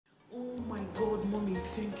Mommy,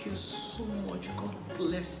 thank you so much. God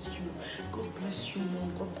bless you. God bless you,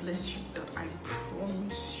 Mom. God bless you. That I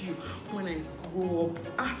promise you, when I grow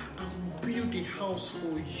up, I will build a house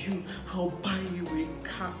for you. I'll buy you a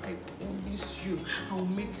car. I promise you. I'll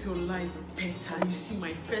make your life better. You see,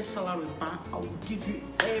 my first salary back, I will give you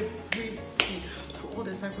everything for all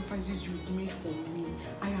the sacrifices you've made for me.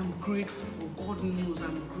 I am grateful. God knows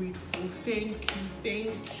I'm grateful. Thank you.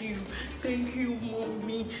 Thank you. Thank you,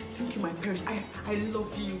 Mommy. Thank you, my parents. I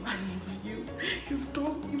love you. I love you.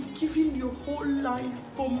 You've given your whole life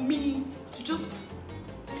for me to just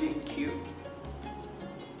thank you.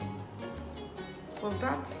 Was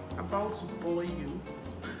that about to bore you?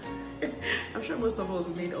 I'm sure most of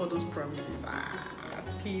us made all those promises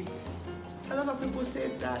as kids. A lot of people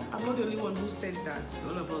said that. I'm not the only one who said that.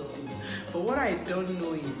 None of us did. But what I don't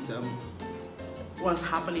know is what's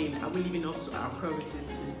happening. Are we living up to our promises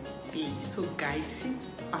today? So guys, sit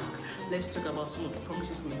back. Let's talk about some of the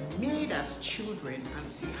promises we made as children and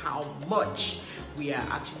see how much we are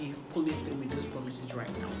actually pulling through with those promises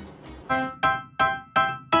right now.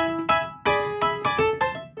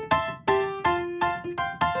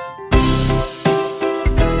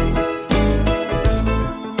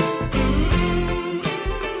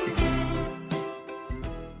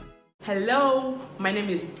 Hello, my name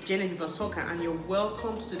is Genevieve and you're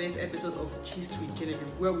welcome to today's episode of Gist with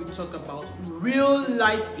Genevieve, where we talk about real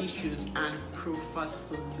life issues and preferred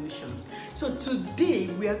solutions. So today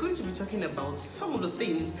we are going to be talking about some of the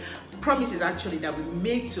things, promises actually, that we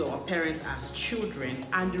make to our parents as children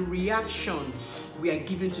and the reaction we are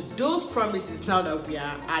giving to those promises now that we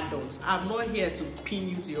are adults. I'm not here to pin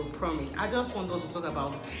you to your promise. I just want us to talk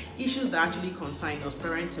about issues that actually concern us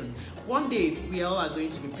parenting. One day we all are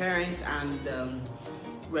going to be parents, and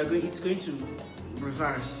it's going to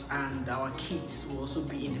reverse, and our kids will also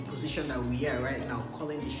be in the position that we are right now,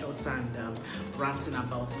 calling the shots and ranting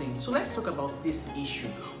about things. So let's talk about this issue.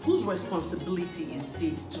 Whose responsibility is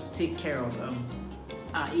it to take care of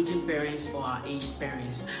our aging parents or our aged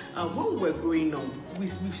parents? When we're growing up, we've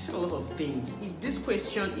seen a lot of things.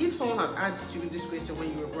 If someone had asked you this question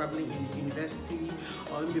when you were probably in university,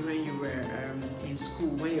 or maybe when you were in school,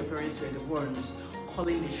 when your parents were the ones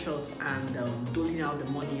calling the shots and doling out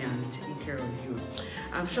the money and taking care of you,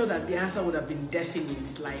 I'm sure that the answer would have been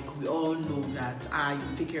definite. Like, we all know that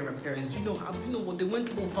you take care of your parents. You know what, they went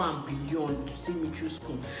over and beyond to see me through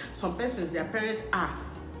school. Some persons, their parents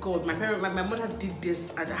God, my mother did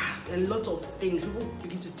this, and a lot of things. People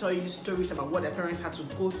begin to tell you stories about what their parents had to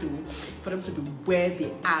go through for them to be where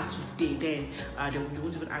they are today. Then you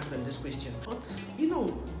won't even ask them this question. But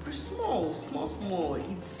small.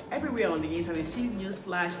 It's everywhere on the internet. See news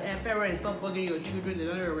flash, parents, stop bugging your children. They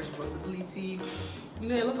don't have a responsibility.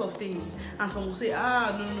 A lot of things. And some will say,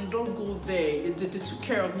 no, don't go there. They took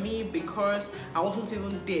care of me because I wasn't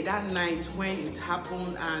even there that night when it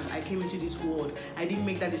happened and I came into this world. I didn't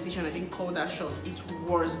make that decision. I didn't call that shot. It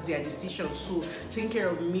was their decision. So taking care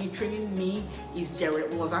of me, training me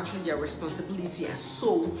was actually their responsibility. And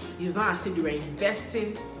so it's not as if they were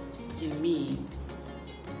investing in me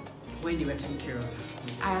when they were taking care of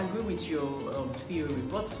me. I agree with your theory.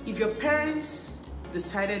 But if your parents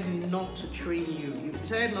decided not to train you, you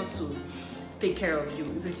decided not to take care of you,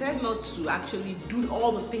 if you decided not to actually do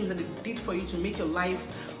all the things that they did for you to make your life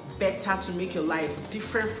better, to make your life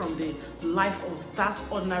different from the life of that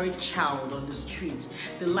ordinary child on the street,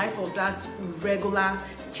 the life of that regular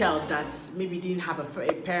child that maybe didn't have a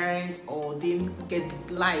parent or didn't get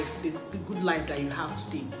the good life that you have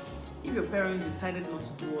today. If your parents decided not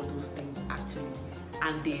to do all those things actually,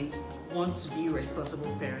 and they want to be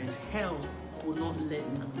responsible parents, hell will not let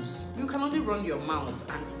loose. You can only run your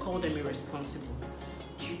mouth and call them irresponsible.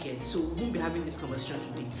 You get? So we won't be having this conversation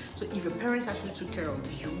today. So if your parents actually took care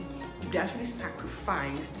of you, if they actually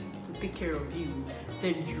sacrificed to take care of you,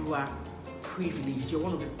 then you are privileged. You're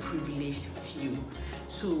one of the privileged few.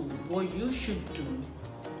 So what you should do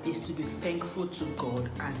is to be thankful to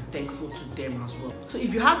God and thankful to them as well. So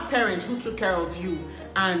if you have parents who took care of you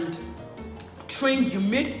and trained you,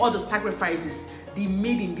 made all the sacrifices they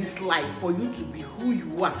made in this life for you to be who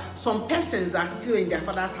you are. Some persons are still in their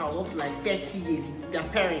father's house up to like 30 years, their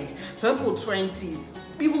parents. Some people 20s,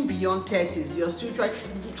 even beyond 30s, you're still trying.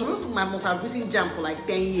 Some people must have written jam for like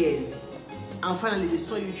 10 years. And finally they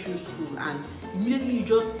saw you through school and immediately you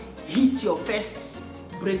just hit your first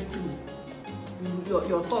breakthrough.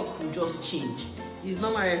 Your talk will just change. It's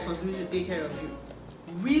not my responsibility to take care of you.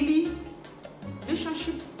 Really?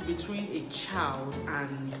 Relationship between a child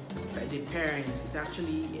and the parents is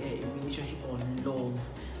actually a relationship of love,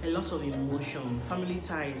 a lot of emotion. Family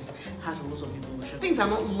ties has a lot of emotion. Things are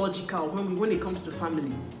not logical when it comes to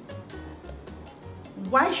family.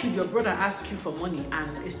 Why should your brother ask you for money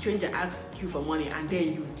and a stranger asks you for money and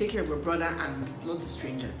then you take care of your brother and not the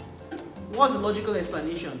stranger? What's the logical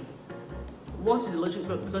explanation? What is the logic?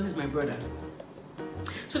 Because he's my brother.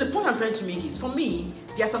 So the point I'm trying to make is, for me,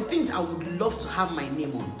 there are some things I would love to have my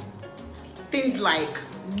name on. Things like,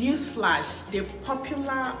 newsflash, the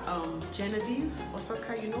popular Genevieve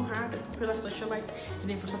Osaka, you know her, the popular socialite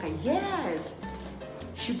Genevieve Osaka. Yes,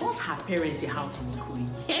 she bought her parents a house in Ikoyi.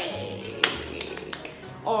 Hey!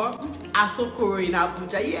 Or Asokoro in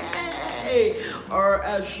Abuja. Yay! Or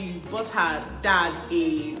she bought her dad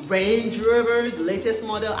a Range Rover, the latest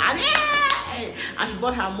model, and yay! And she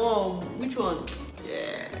bought her mom, which one?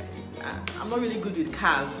 Yeah, I'm not really good with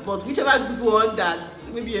cars, but whichever good one, that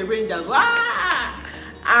maybe a Range as well.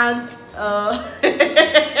 And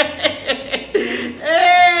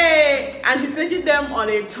hey, and he's taking them on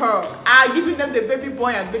a tour, giving them the baby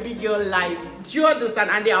boy and baby girl life. Do you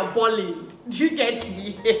understand? And they are balling. Do you get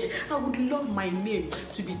me? I would love my name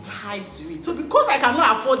to be tied to it. So because I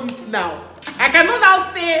cannot afford it now, I cannot now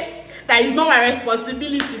say that it's not my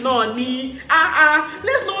responsibility. No,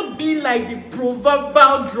 let's not be like the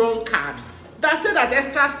proverbial drunkard that said that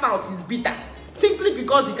extra stout is bitter simply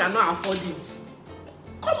because he cannot afford it.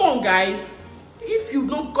 Come on, guys. If you've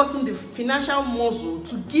not gotten the financial muscle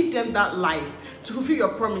to give them that life, to fulfill your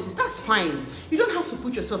promises, that's fine. You don't have to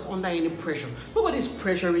put yourself under any pressure. Nobody's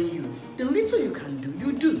pressuring you. The little you can do,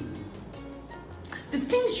 you do. The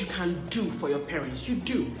things you can do for your parents, you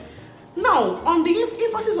do. Now, on the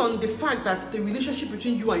emphasis on the fact that the relationship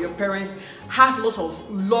between you and your parents has a lot of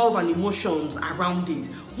love and emotions around it.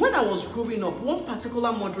 When I was growing up, one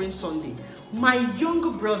particular Mothering Sunday, my younger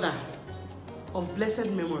brother, of blessed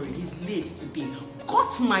memory, he's late today,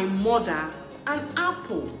 got my mother an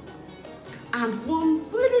apple and one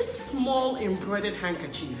really small embroidered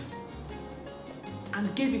handkerchief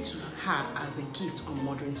and gave it to her as a gift on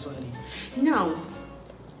Mothering Sunday. Now,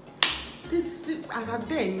 this, as at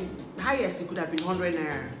then, highest it could have been 100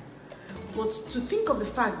 naira. But to think of the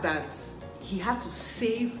fact that he had to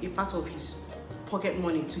save a part of his pocket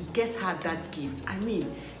money to get her that gift, I mean,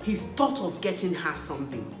 he thought of getting her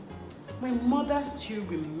something. My mother still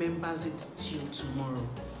remembers it till tomorrow.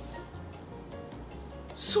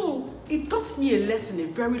 So it taught me a lesson a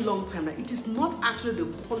very long time that it is not actually the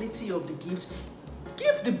quality of the gift.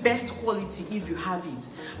 Give the best quality if you have it,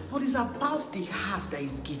 but it's about the heart that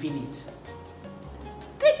is giving it.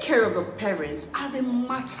 Take care of your parents as a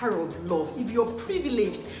matter of love. If you're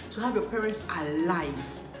privileged to have your parents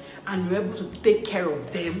alive and you're able to take care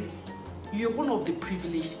of them, you're one of the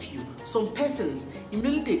privileged few. Some persons,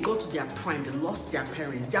 immediately they got to their prime, they lost their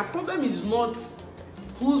parents. Their problem is not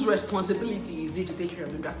whose responsibility is it to take care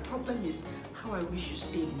of them. Their problem is, how I wish you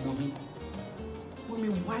stayed, mommy. Mommy,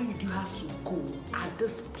 why did you have to go at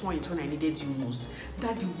this point when I needed you most?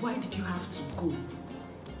 Daddy, why did you have to go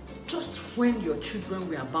just when your children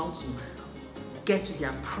were about to get to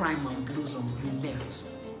their prime and blossom? You left.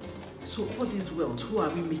 So all this wealth, who are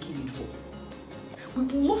we making it for?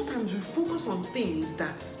 Most times we focus on things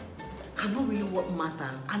that are not really what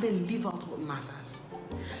matters and then leave out what matters.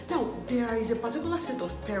 Now, there is a particular set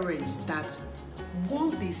of parents that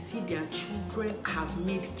once they see their children have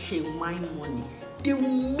made genuine money, they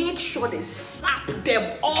will make sure they sap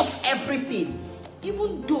them off everything.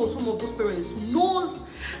 Even though some of those parents knows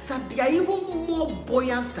that they are even more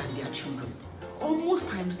buoyant than their children. Or most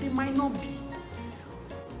times they might not be.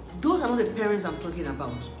 Those are not the parents I'm talking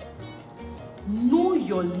about. Know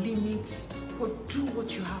your limits, but do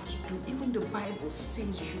what you have to do. Even the Bible says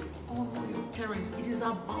you should honor your parents. It is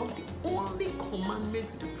about the only commandment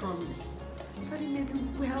with the promise that it may be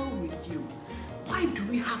well with you. Why do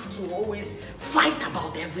we have to always fight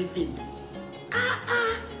about everything?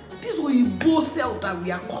 This Oyibo self that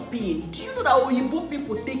we are copying. Do you know that Oyibo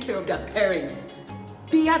people take care of their parents?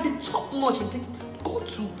 They are the top notch in taking. Go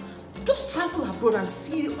to. Just travel abroad and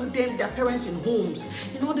see them, their parents in homes,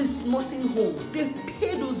 in all these nursing homes. They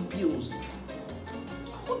pay those bills.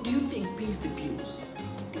 Who do you think pays the bills?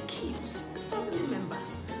 The kids, the family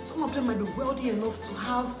members. Some of them might be wealthy enough to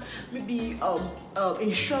have maybe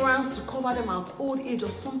insurance to cover them at old age or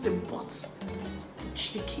something, but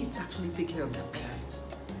the kids actually take care of their parents.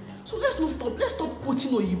 So let's stop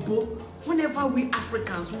putting Oyibo whenever we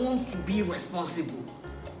Africans want to be responsible.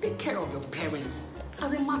 Take care of your parents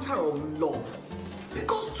as a matter of love.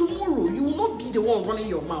 Because tomorrow you will not be the one running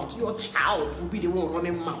your mouth. Your child will be the one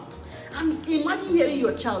running mouth. And imagine hearing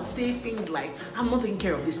your child say things like, I'm not taking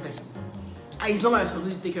care of this person. It's not my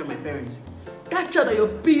responsibility to take care of my parents. That child that you're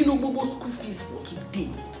paying Obobo school fees for today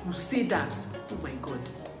will say that. Oh my God.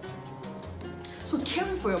 So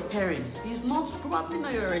caring for your parents is probably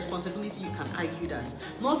not your responsibility, you can argue that.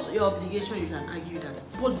 Not your obligation, you can argue that.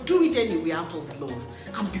 But do it anyway out of love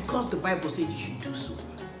and because the Bible said you should do so.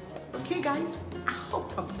 Okay guys, I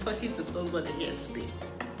hope I'm talking to somebody here today.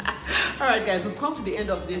 Alright guys, we've come to the end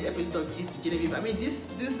of today's episode of Gist to Genevieve. I mean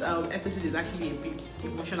this episode is actually a bit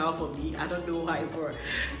emotional for me. I don't know why, but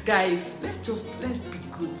guys, let's be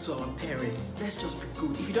good to our parents. Let's just be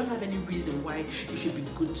good. If you don't have any reason why you should be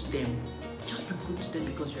good to them, just be good to them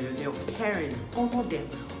because you're their parents. Honor them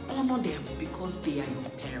because they are your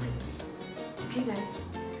parents. Okay guys?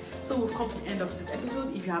 So we've come to the end of this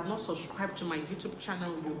episode. If you have not subscribed to my YouTube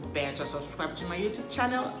channel, you better subscribe to my YouTube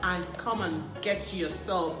channel and come and get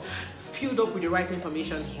yourself filled up with the right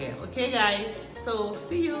information here. Okay guys? So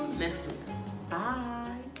see you next week. Bye.